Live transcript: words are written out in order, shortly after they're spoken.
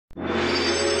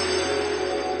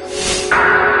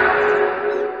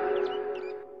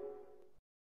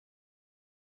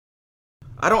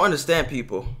I don't understand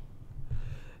people.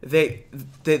 They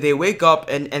wake up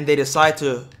and they decide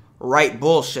to write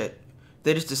bullshit.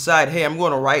 They just decide, hey, I'm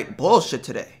going to write bullshit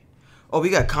today. Oh, we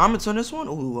got comments on this one?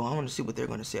 Ooh, I want to see what they're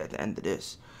going to say at the end of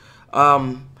this.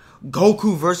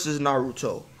 Goku versus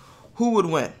Naruto. Who would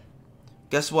win?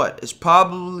 Guess what? It's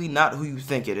probably not who you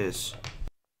think it is.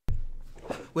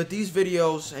 With these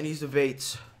videos and these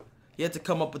debates, you have to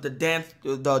come up with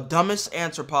the dumbest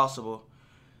answer possible.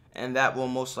 And that will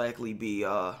most likely be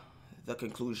the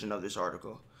conclusion of this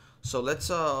article. So let's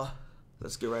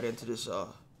get right into this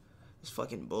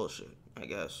fucking bullshit, I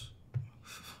guess.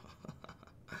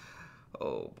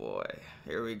 Oh boy,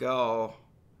 here we go.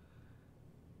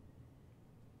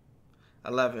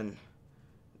 11.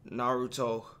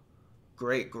 Naruto,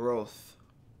 great growth.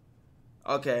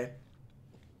 Okay.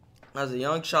 As a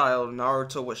young child,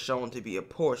 Naruto was shown to be a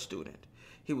poor student.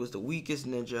 He was the weakest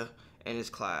ninja in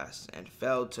his class and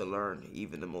failed to learn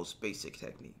even the most basic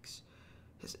techniques.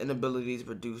 His inability to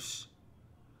produce.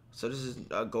 So this is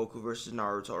Goku versus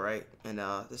Naruto, right? And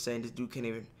they're saying this dude can't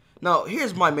even. Now,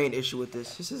 here's my main issue with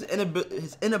this.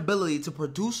 His inability to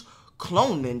produce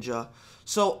clone ninja.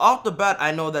 So off the bat,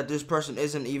 I know that this person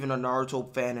isn't even a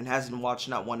Naruto fan and hasn't watched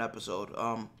not one episode.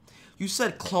 You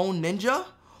said clone ninja?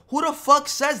 Who the fuck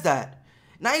says that?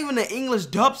 Not even the English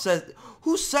dub says.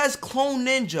 Who says clone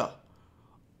ninja?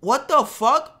 What the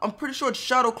fuck? I'm pretty sure it's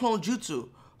Shadow Clone Jutsu.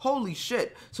 Holy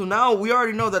shit. So now we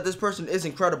already know that this person is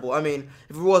incredible. I mean,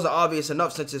 if it wasn't obvious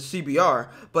enough since it's CBR.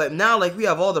 But now, like, we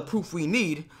have all the proof we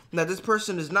need that this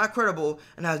person is not credible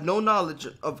and has no knowledge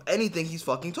of anything he's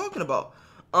fucking talking about.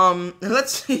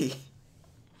 Let's see.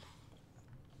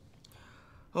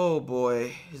 Oh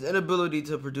boy. His inability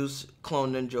to produce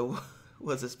clone ninja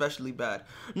was especially bad.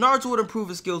 Naruto would improve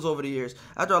his skills over the years.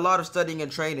 After a lot of studying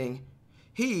and training,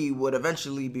 he would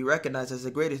eventually be recognized as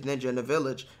the greatest ninja in the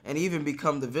village and even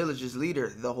become the village's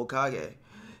leader, the Hokage.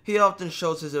 He often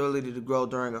shows his ability to grow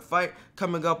during a fight,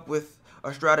 coming up with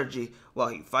a strategy while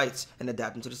he fights and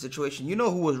adapting to the situation. You know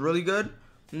who was really good?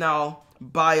 Now,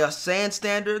 by Saiyan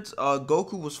standards,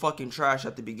 Goku was fucking trash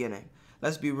at the beginning.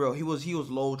 Let's be real. He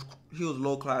was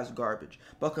low class garbage.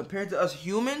 But compared to us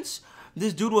humans,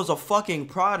 this dude was a fucking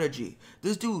prodigy.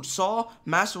 This dude saw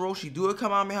Master Roshi do a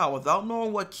Kamehameha without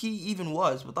knowing what ki even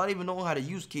was, without even knowing how to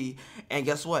use ki, and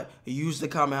guess what? He used the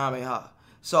Kamehameha.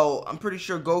 So I'm pretty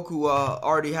sure Goku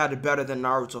already had it better than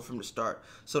Naruto from the start.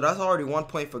 So that's already 1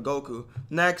 point for Goku.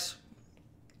 Next,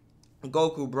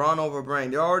 Goku, brawn over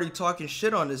brain. They're already talking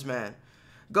shit on this man.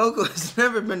 Goku has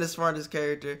never been the smartest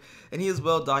character, and he is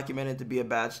well documented to be a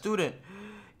bad student,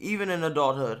 even in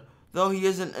adulthood. Though he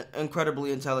isn't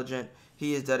incredibly intelligent,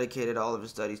 he has dedicated all of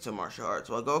his studies to martial arts.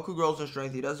 While Goku grows in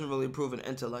strength, he doesn't really improve in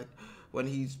intellect. When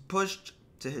he's pushed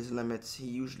to his limits, he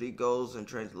usually goes and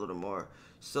trains a little more,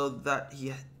 so that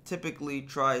he typically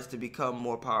tries to become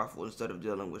more powerful instead of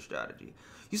dealing with strategy.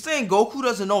 You saying Goku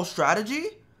doesn't know strategy?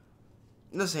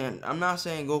 Listen, I'm not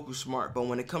saying Goku's smart, but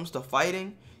when it comes to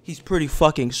fighting, he's pretty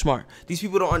fucking smart. These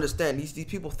people don't understand. These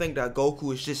people think that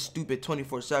Goku is just stupid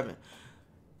 24/7.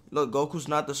 Look, Goku's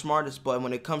not the smartest, but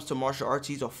when it comes to martial arts,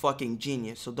 he's a fucking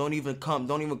genius. So don't even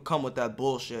come with that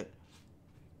bullshit.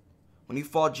 When he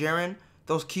fought Jiren,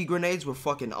 those ki grenades were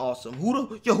fucking awesome.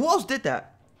 Who else did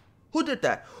that? Who did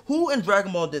that? Who in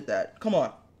Dragon Ball did that? Come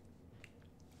on.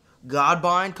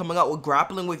 Godbind coming out with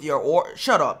grappling with your or.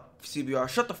 Shut up, CBR.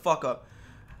 Shut the fuck up.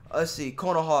 Let's see.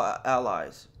 Konoha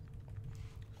allies.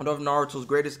 One of Naruto's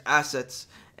greatest assets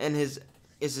and is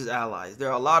his allies. There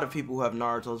are a lot of people who have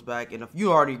Naruto's back, and if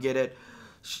you already get it,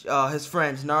 his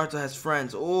friends. Naruto has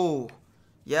friends. Oh,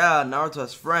 yeah, Naruto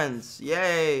has friends.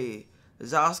 Yay!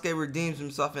 Sasuke redeems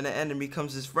himself in the end and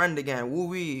becomes his friend again.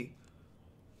 Woo-wee.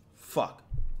 Fuck.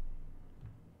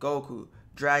 Goku,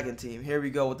 Dragon Team. Here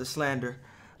we go with the slander.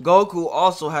 Goku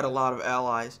also had a lot of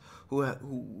allies who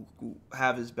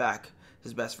have his back.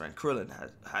 His best friend Krillin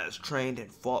has trained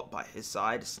and fought by his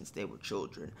side since they were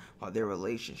children. While their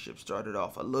relationship started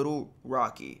off a little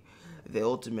rocky, they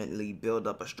ultimately build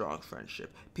up a strong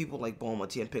friendship. People like Bulma,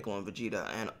 T, and Piccolo and Vegeta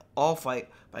and all fight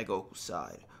by Goku's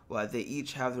side. While they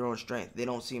each have their own strength, they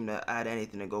don't seem to add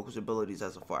anything to Goku's abilities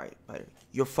as a fighter.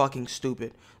 You're fucking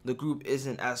stupid. The group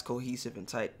isn't as cohesive and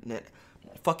tight-knit.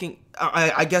 Fucking,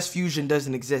 I guess fusion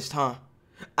doesn't exist, huh?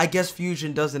 I guess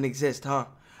fusion doesn't exist, huh?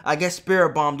 I guess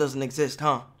Spirit Bomb doesn't exist,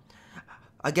 huh?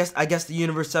 I guess the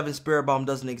Universe 7 Spirit Bomb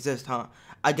doesn't exist, huh?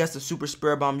 I guess the Super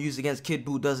Spirit Bomb used against Kid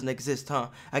Buu doesn't exist, huh?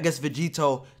 I guess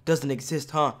Vegito doesn't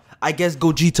exist, huh? I guess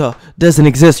Gogeta doesn't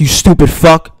exist, you stupid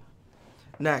fuck.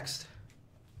 Next.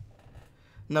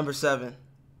 Number 7.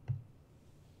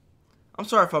 I'm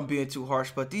sorry if I'm being too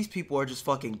harsh, but these people are just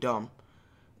fucking dumb.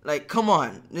 Like, come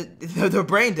on. They're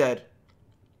brain dead.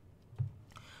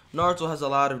 Naruto has a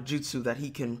lot of jutsu that he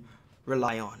can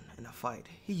rely on in a fight.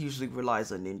 He usually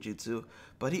relies on ninjutsu,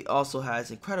 but he also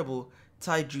has incredible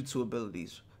taijutsu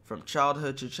abilities. From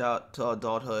childhood to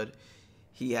adulthood,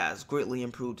 he has greatly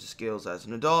improved his skills as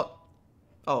an adult.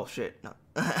 Oh shit, no.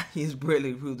 He's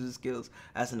greatly improved his skills.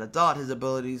 As an adult, his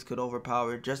abilities could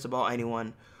overpower just about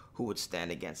anyone who would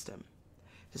stand against him.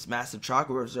 His massive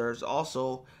chakra reserves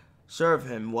also serve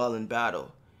him well in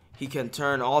battle. He can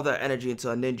turn all that energy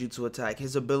into a ninjutsu attack.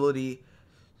 His ability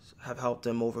have helped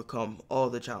him overcome all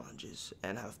the challenges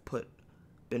and have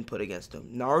been put against him.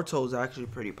 Naruto is actually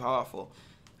pretty powerful.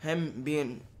 Him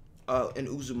being an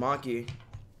Uzumaki,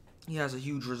 he has a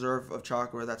huge reserve of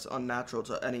chakra that's unnatural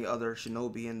to any other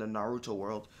shinobi in the Naruto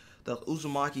world. The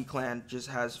Uzumaki clan just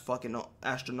has fucking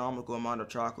astronomical amount of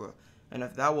chakra. And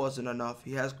if that wasn't enough,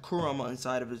 he has Kurama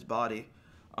inside of his body.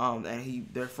 And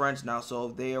they're friends now, so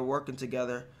they are working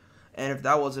together. And if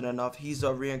that wasn't enough, he's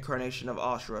a reincarnation of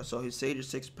Ashura, so his Sage of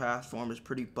Six Path form is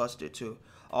pretty busted too.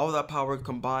 All of that power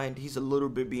combined, he's a little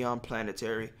bit beyond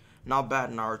planetary. Not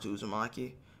bad Naruto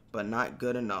Uzumaki, but not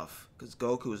good enough, because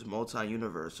Goku is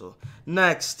multi-universal.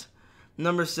 Next,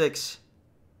 number 6,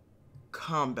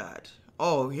 combat.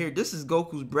 Oh, here, this is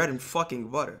Goku's bread and fucking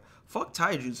butter. Fuck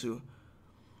taijutsu.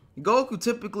 Goku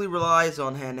typically relies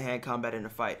on hand-to-hand combat in a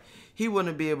fight. He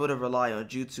wouldn't be able to rely on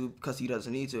jutsu because he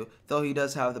doesn't need to, though he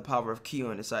does have the power of ki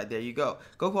on his side. There you go.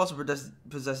 Goku also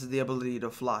possesses the ability to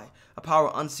fly, a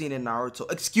power unseen in Naruto.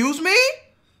 Excuse me?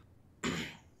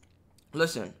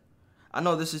 Listen, I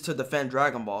know this is to defend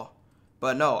Dragon Ball,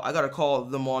 but no, I gotta call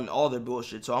them on all their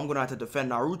bullshit, so I'm gonna have to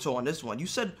defend Naruto on this one. You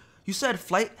said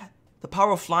flight, the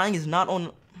power of flying is not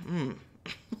on...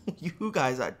 You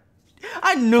guys are...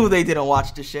 I knew they didn't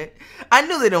watch this shit. I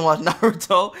knew they didn't watch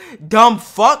Naruto. Dumb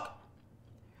fuck.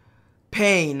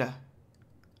 Pain.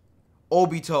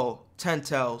 Obito. Ten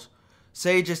Tails.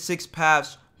 Sage of Six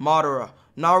Paths. Madara.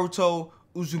 Naruto.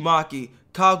 Uzumaki.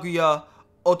 Kaguya.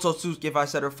 Otsutsuki, if I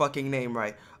said her fucking name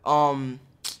right.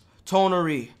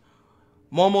 Tonari.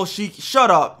 Momoshiki. Shut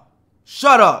up.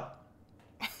 Shut up.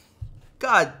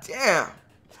 God damn.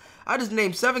 I just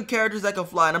named 7 characters that can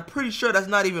fly, and I'm pretty sure that's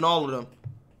not even all of them.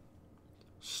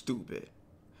 Stupid.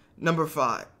 Number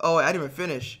 5. Oh, I didn't even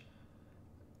finish.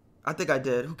 I think I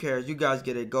did. Who cares? You guys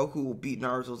get it. Goku will beat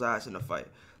Naruto's ass in a fight.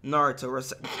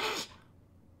 Naruto.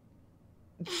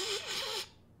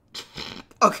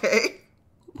 Okay.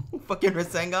 Fucking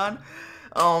Rasengan.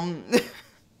 The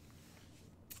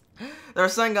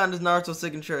Rasengan is Naruto's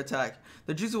signature attack.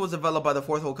 The jutsu was developed by the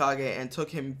 4th Hokage and took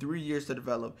him 3 years to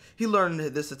develop. He learned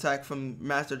this attack from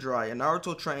Master Jiraiya.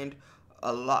 Naruto trained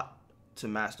a lot to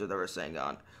master the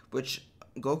Rasengan, which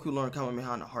Goku learned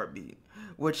Kamehameha in a heartbeat,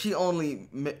 which he only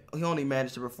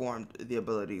managed to perform the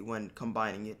ability when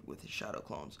combining it with his shadow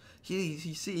clones. He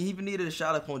even needed a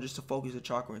shadow clone just to focus the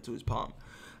chakra into his palm.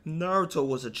 Naruto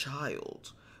was a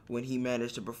child when he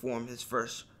managed to perform his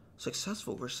first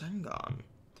successful Rasengan.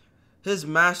 His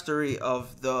mastery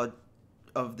of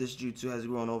this jutsu has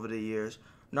grown over the years.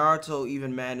 Naruto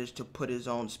even managed to put his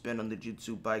own spin on the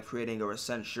jutsu by creating a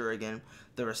Rasen Shuriken.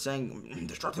 The Rasengan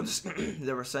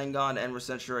and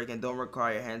Rasen Shuriken don't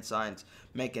require hand signs,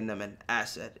 making them an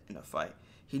asset in a fight.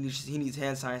 He needs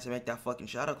hand signs to make that fucking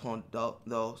shadow clone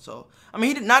though. So I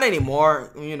mean, not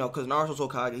anymore, you know, because Naruto's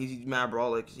Hokage, he's mad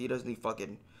brawler. He doesn't need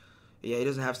fucking, yeah, he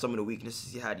doesn't have some of the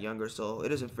weaknesses he had younger. So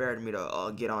it isn't fair to me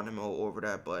to get on him over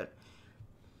that. But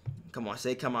come on,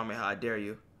 say Kamehameha, I dare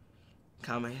you.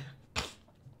 Kamehameha.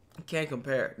 Can't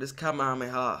compare. This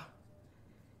Kamehameha,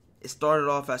 it started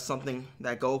off as something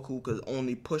that Goku could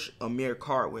only push a mere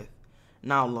cart with.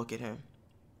 Now look at him.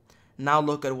 Now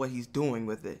look at what he's doing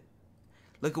with it.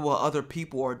 Look at what other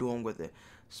people are doing with it.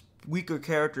 Weaker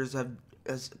characters have...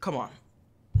 come on.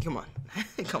 Come on.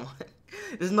 Come on.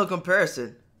 There's no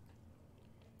comparison.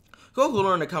 Goku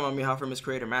learned the Kamehameha from his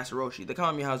creator, Master Roshi. The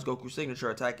Kamehameha is Goku's signature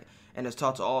attack and is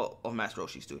taught to all of Master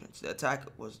Roshi's students. The attack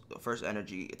was the first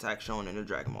energy attack shown in the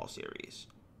Dragon Ball series.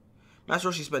 Master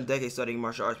Roshi spent decades studying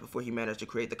martial arts before he managed to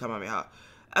create the Kamehameha.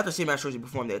 After seeing Master Roshi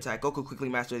perform the attack, Goku quickly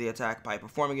mastered the attack by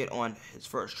performing it on his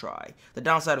first try. The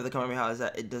downside of the Kamehameha is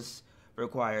that it does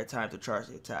require time to charge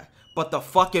the attack. But the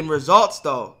fucking results,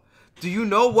 though. Do you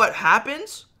know what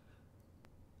happens?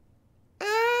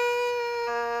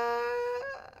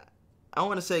 I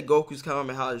want to say Goku's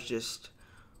Kamehameha is just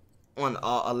on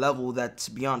a level that's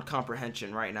beyond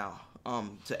comprehension right now,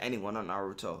 to anyone on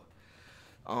Naruto.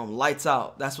 Lights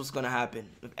out. That's what's gonna happen.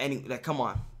 Come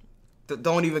on,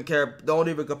 don't even care. Don't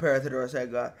even compare it to the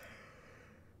Rasengan.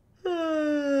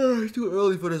 It's too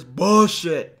early for this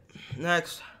bullshit.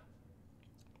 Next,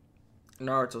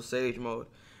 Naruto Sage mode.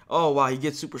 Oh wow, he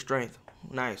gets super strength.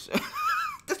 Nice.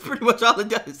 That's pretty much all it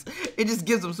does. It just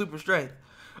gives him super strength.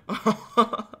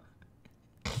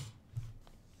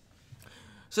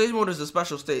 Sage mode is a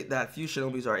special state that few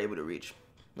shinobis are able to reach.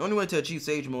 The only way to achieve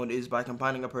Sage mode is by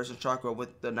combining a person's chakra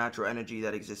with the natural energy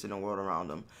that exists in the world around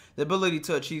them. The ability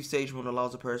to achieve Sage mode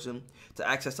allows a person to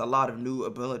access a lot of new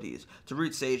abilities. To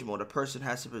reach Sage mode, a person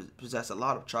has to possess a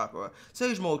lot of chakra.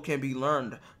 Sage mode can be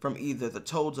learned from either the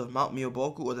toads of Mount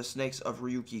Miyoboku or the snakes of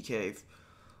Ryuki Cave.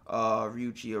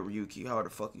 Ryuchi or Ryuki, however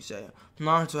the fuck you say it.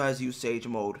 Naruto has used Sage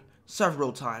mode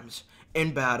several times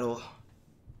in battle.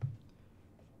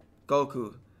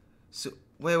 Goku. So,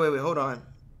 wait, hold on.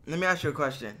 Let me ask you a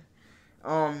question.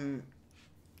 Why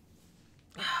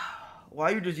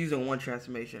are you just using one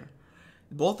transformation?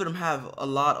 Both of them have a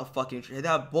lot of fucking...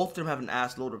 both of them have an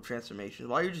ass load of transformations.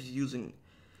 Why are you just using...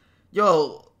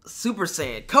 Yo, Super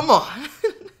Saiyan, come on.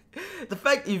 The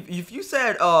fact... If you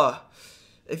said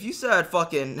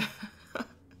fucking...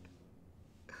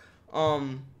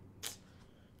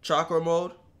 chakra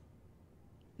mode,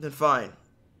 then fine.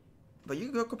 But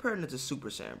you go comparing it to Super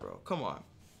Saiyan, bro. Come on.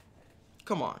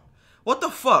 Come on. What the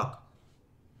fuck?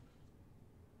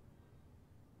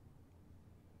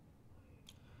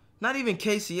 Not even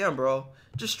KCM, bro.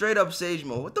 Just straight up Sage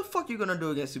mode. What the fuck you gonna do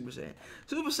against Super Saiyan?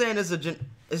 Super Saiyan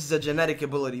is a genetic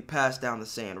ability passed down the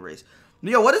Saiyan race.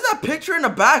 Yo, what is that picture in the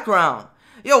background?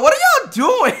 Yo, what are y'all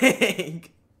doing?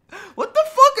 What the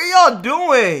fuck are y'all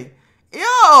doing?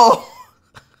 Yo!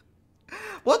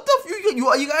 What the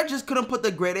you guys just couldn't put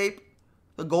the Great Ape?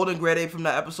 The golden Great Ape from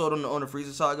that episode on the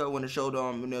Frieza saga when it showed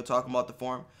when they were talking about the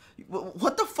form.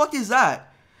 What the fuck is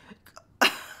that?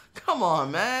 Come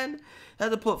on, man. Had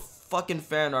to put fucking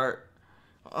fan art.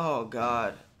 Oh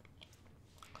god.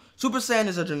 Super Saiyan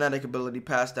is a genetic ability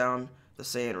passed down the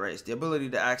Saiyan race. The ability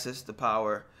to access the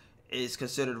power is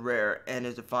considered rare and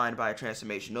is defined by a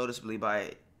transformation, noticeably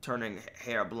by turning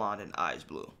hair blonde and eyes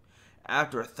blue.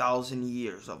 After 1,000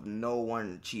 years of no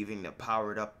one achieving the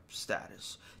powered-up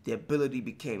status, the ability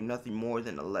became nothing more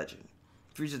than a legend.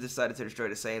 Frieza decided to destroy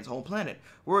the Saiyan's home planet,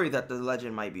 worried that the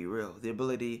legend might be real. The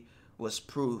ability was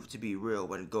proved to be real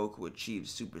when Goku achieved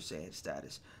Super Saiyan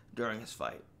status during his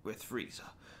fight with Frieza.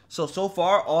 So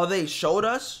far, all they showed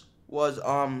us was,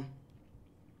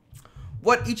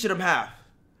 what each of them have.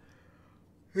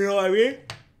 You know what I mean?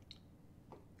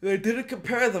 They didn't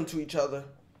compare them to each other.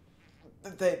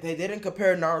 They didn't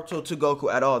compare Naruto to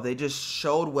Goku at all. They just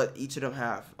showed what each of them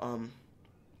have.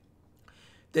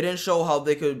 They didn't show how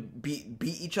they could beat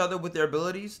each other with their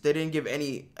abilities. They didn't give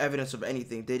any evidence of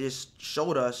anything. They just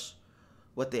showed us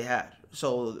what they had.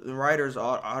 So the writers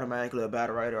are automatically a bad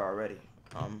writer already.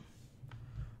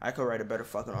 I could write a better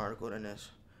fucking article than this.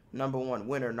 Number 1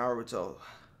 winner, Naruto.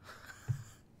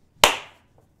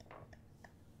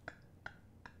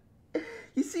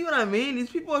 You see what I mean? These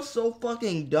people are so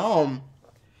fucking dumb.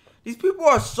 These people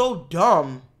are so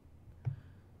dumb.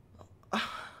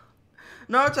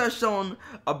 Naruto has shown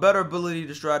a better ability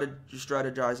to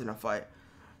strategize in a fight.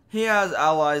 He has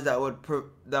allies that would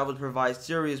provide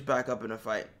serious backup in a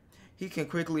fight. He can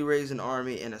quickly raise an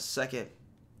army in a second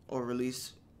or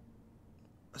release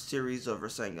a series of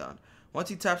Rasengan. Once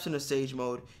he taps into Sage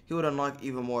mode, he would unlock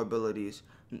even more abilities.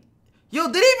 Yo,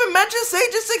 did he even mention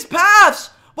Sage's 6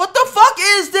 paths? What the fuck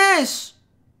is this?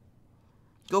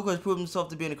 Goku has proven himself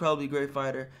to be an incredibly great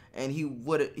fighter, and he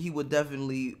would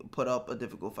definitely put up a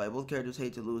difficult fight. Both characters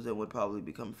hate to lose and would probably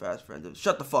become fast friends.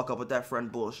 Shut the fuck up with that friend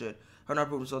bullshit. Her not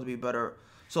proving himself to be better.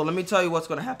 So let me tell you what's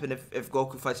gonna happen if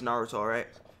Goku fights Naruto, alright?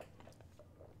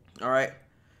 Alright?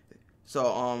 So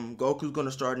Goku's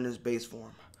gonna start in his base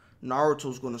form.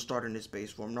 Naruto's going to start in his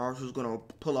base form. Naruto's going to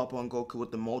pull up on Goku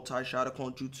with the multi-Shadow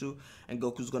Clone Jutsu, and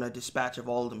Goku's going to dispatch of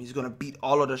all of them. He's going to beat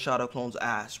all of the Shadow Clones'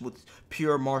 ass with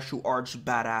pure martial arts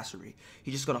badassery.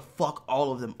 He's just going to fuck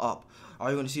all of them up. All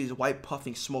you're going to see is white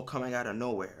puffing smoke coming out of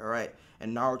nowhere, alright?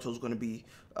 And Naruto's going to be,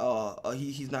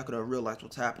 he's not going to realize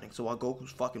what's happening. So while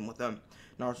Goku's fucking with them,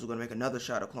 Naruto's going to make another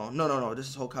Shadow Clone. No, this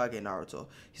is Hokage Naruto.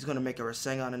 He's going to make a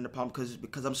Rasengan in the palm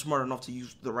because I'm smart enough to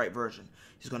use the right version.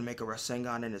 He's going to make a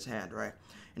Rasengan in his hand, right?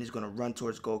 And he's going to run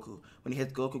towards Goku. When he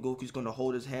hits Goku, Goku's going to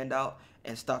hold his hand out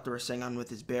and stop the Rasengan with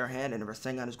his bare hand, and the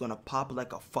Rasengan is going to pop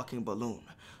like a fucking balloon.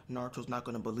 Naruto's not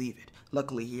going to believe it.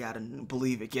 Luckily, he had to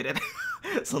believe it, get it?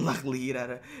 So luckily,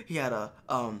 he had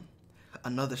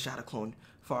another Shadow Clone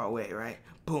far away, right?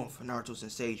 Boom, for Naruto's in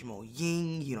Sage mode.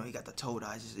 Ying, you know, he got the toad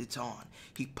eyes, it's on.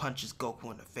 He punches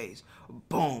Goku in the face.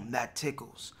 Boom, that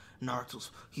tickles.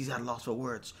 He's at a loss for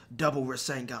words. Double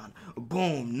Rasengan.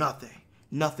 Boom, nothing.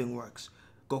 Nothing works.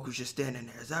 Goku's just standing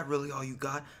there. Is that really all you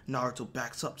got? Naruto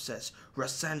backs up, says,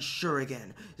 Rasen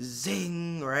Shuriken.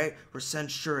 Zing, right? Rasen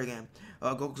Shuriken.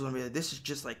 Goku's gonna be like, this is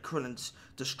just like Krillin's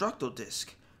Destructo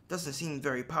Disc. doesn't seem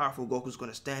very powerful. Goku's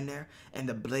gonna stand there, and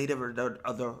the blade of the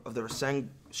Rasen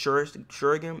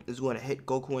Shuriken is gonna hit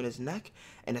Goku in his neck,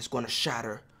 and it's gonna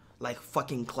shatter like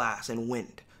fucking glass and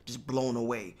wind, just blown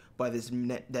away by this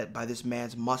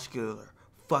man's muscular,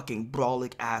 fucking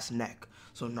brawling ass neck.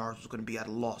 So Naruto's gonna be at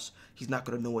a loss. He's not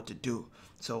gonna know what to do.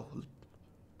 So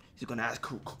he's gonna ask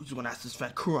his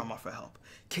friend Kurama for help.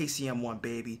 KCM1,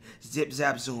 baby. Zip,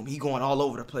 zap, zoom. He going all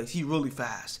over the place. He really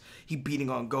fast. He beating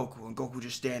on Goku, and Goku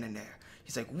just standing there.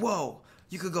 He's like, whoa,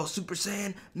 you could go Super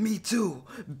Saiyan? Me too.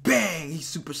 Bang! He's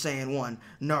Super Saiyan 1.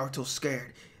 Naruto's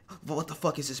scared. But what the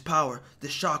fuck is his power? The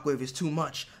shockwave is too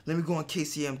much. Let me go on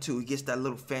KCM2. He gets that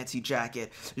little fancy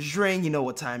jacket. Zring, you know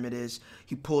what time it is.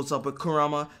 He pulls up with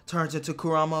Kurama, turns into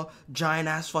Kurama, giant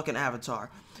ass fucking avatar.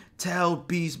 Tail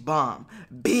Beast Bomb.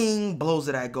 Bing! Blows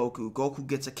it at Goku. Goku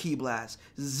gets a ki blast.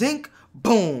 Zink!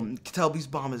 Boom! Tail Beast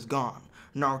Bomb is gone.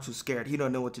 Naruto's scared. He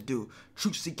don't know what to do.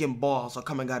 Truth-seeking balls are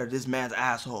coming out of this man's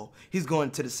asshole. He's going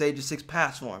to the Sage of Six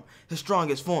Paths form. His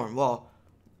strongest form. Well,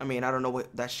 I mean, I don't know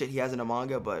what that shit he has in the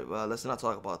manga, but let's not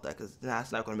talk about that because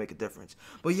that's not going to make a difference.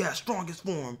 But yeah, strongest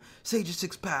form, Sage of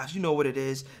Six Paths, you know what it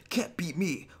is. Can't beat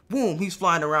me. Boom, he's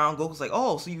flying around. Goku's like,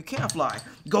 oh, so you can't fly.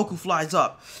 Goku flies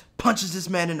up, punches this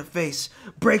man in the face,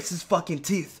 breaks his fucking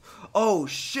teeth. Oh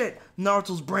shit,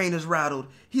 Naruto's brain is rattled.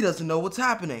 He doesn't know what's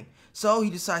happening. So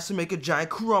he decides to make a giant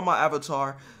Kurama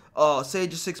avatar,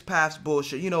 Sage of Six Paths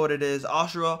bullshit, you know what it is.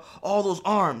 Ashura, all those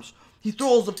arms. He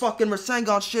throws the fucking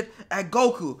Rasengan shit at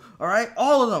Goku, alright?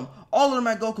 All of them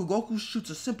at Goku. Goku shoots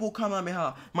a simple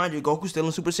Kamehameha. Mind you, Goku's still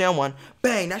in Super Saiyan 1.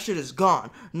 Bang, that shit is gone.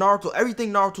 Naruto,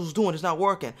 everything Naruto's doing is not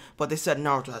working. But they said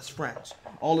Naruto has friends.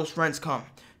 All his friends come.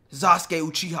 Sasuke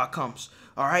Uchiha comes,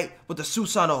 alright? With the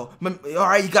Susanoo.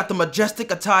 Alright, you got the majestic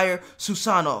attire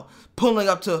Susanoo pulling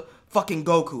up to fucking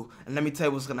Goku. And let me tell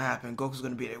you what's gonna happen. Goku's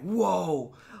gonna be like,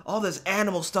 whoa, all this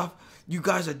animal stuff you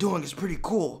guys are doing is pretty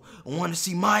cool. Want to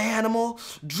see my animal?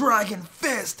 Dragon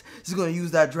Fist! He's going to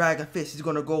use that Dragon Fist. He's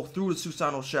going to go through the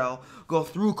Susanoo shell, go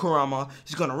through Kurama.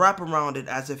 He's going to wrap around it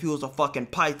as if he was a fucking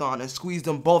python and squeeze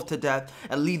them both to death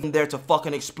and leave them there to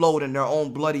fucking explode in their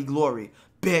own bloody glory.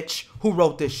 Bitch, who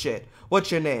wrote this shit?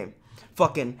 What's your name?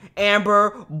 Fucking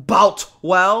Amber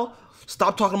Boutwell?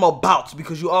 Stop talking about bouts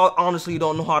because you all honestly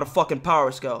don't know how to fucking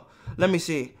power scale. Let me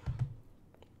see.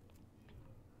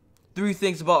 3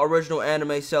 things about original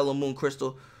anime Sailor Moon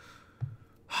Crystal.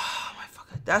 Oh my fuck.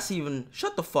 That's even.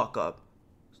 Shut the fuck up.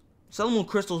 Sailor Moon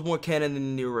Crystal is more canon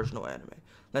than the original anime.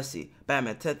 Let's see.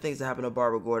 Batman. 10 things that happen to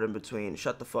Barbara Gordon between.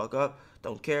 Shut the fuck up.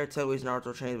 Don't care. 10 ways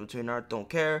Naruto trains between Naruto. Don't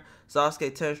care.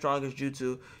 Sasuke 10 strongest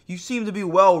jutsu. You seem to be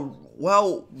well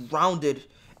rounded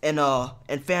in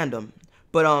fandom.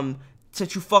 But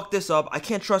since you fucked this up, I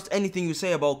can't trust anything you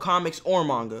say about comics or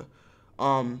manga.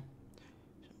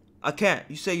 I can't.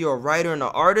 You say you're a writer and an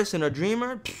artist and a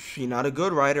dreamer? Pfft, you're not a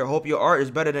good writer. I hope your art is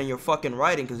better than your fucking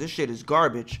writing, because this shit is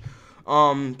garbage.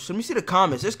 So let me see the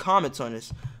comments. There's comments on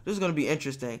this. This is going to be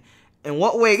interesting. In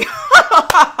what way...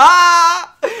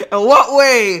 In what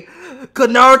way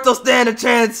could Naruto stand a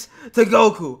chance to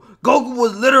Goku? Goku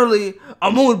was literally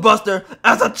a moonbuster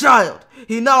as a child.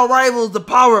 He now rivals the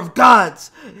power of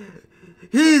gods.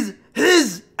 He's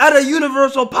at a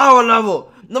universal power level.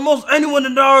 The most anyone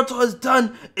in Naruto has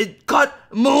done is cut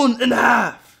Moon in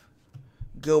half.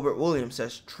 Gilbert Williams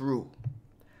says true.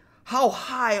 How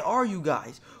high are you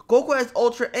guys? Goku has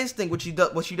Ultra Instinct, which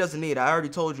he doesn't need. I already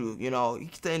told you. You know, he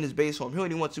can stay in his base form. He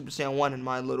only wants Super Saiyan 1 in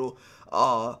my little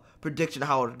prediction of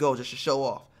how it goes, just to show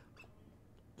off.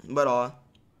 But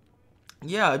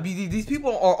yeah, these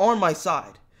people are on my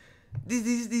side.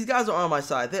 These guys are on my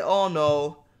side. They all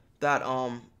know that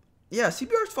yeah,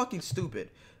 CBR is fucking stupid.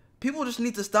 People just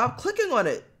need to stop clicking on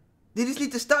it. They just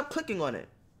need to stop clicking on it.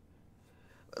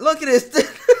 Look at this.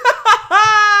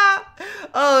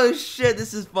 Oh shit,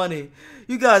 this is funny.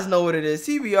 You guys know what it is.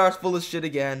 CBR's full of shit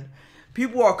again.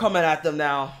 People are coming at them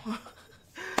now.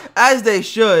 As they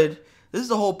should. This is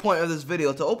the whole point of this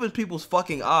video. To open people's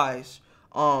fucking eyes.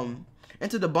 And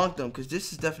to debunk them. Because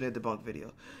this is definitely a debunk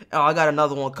video. Oh, I got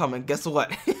another one coming. Guess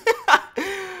what?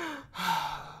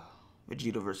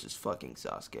 Vegeta versus fucking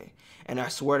Sasuke. And I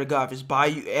swear to God, if it's by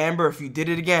you, Amber, if you did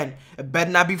it again, it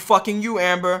better not be fucking you,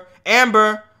 Amber.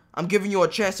 Amber, I'm giving you a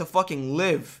chance to fucking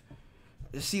live.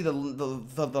 To see the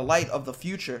light of the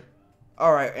future.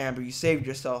 Alright, Amber, you saved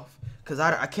yourself. Because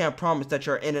I can't promise that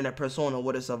your internet persona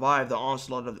would have survived the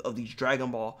onslaught of these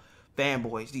Dragon Ball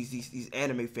fanboys. These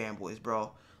anime fanboys,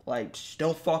 bro. Like,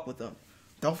 don't fuck with them.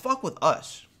 Don't fuck with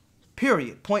us.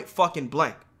 Period. Point fucking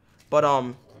blank.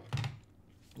 But,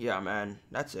 yeah, man,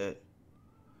 that's it.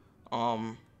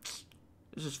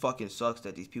 This just fucking sucks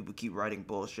that these people keep writing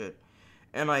bullshit.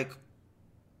 And, like,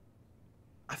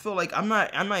 I feel like I'm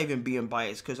not even being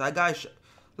biased, because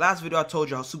last video I told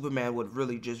you how Superman would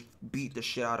really just beat the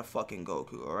shit out of fucking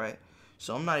Goku, alright?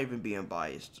 So I'm not even being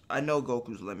biased. I know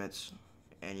Goku's limits,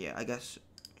 and yeah, I guess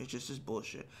it's just this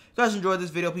bullshit. If you guys enjoyed this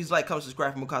video, please like, comment,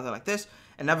 subscribe for more content like this,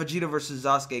 and that Vegeta versus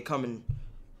Sasuke coming,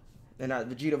 and that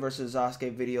Vegeta versus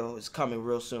Sasuke video is coming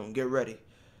real soon. Get ready.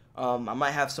 I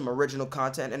might have some original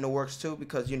content in the works too,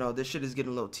 because, you know, this shit is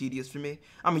getting a little tedious for me.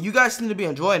 I mean, you guys seem to be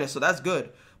enjoying it, so that's good.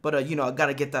 But, you know, I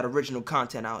gotta get that original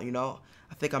content out, you know?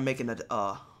 I think I'm making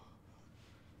a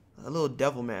little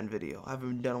Devilman video. I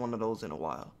haven't done one of those in a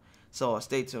while. So,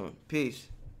 stay tuned. Peace.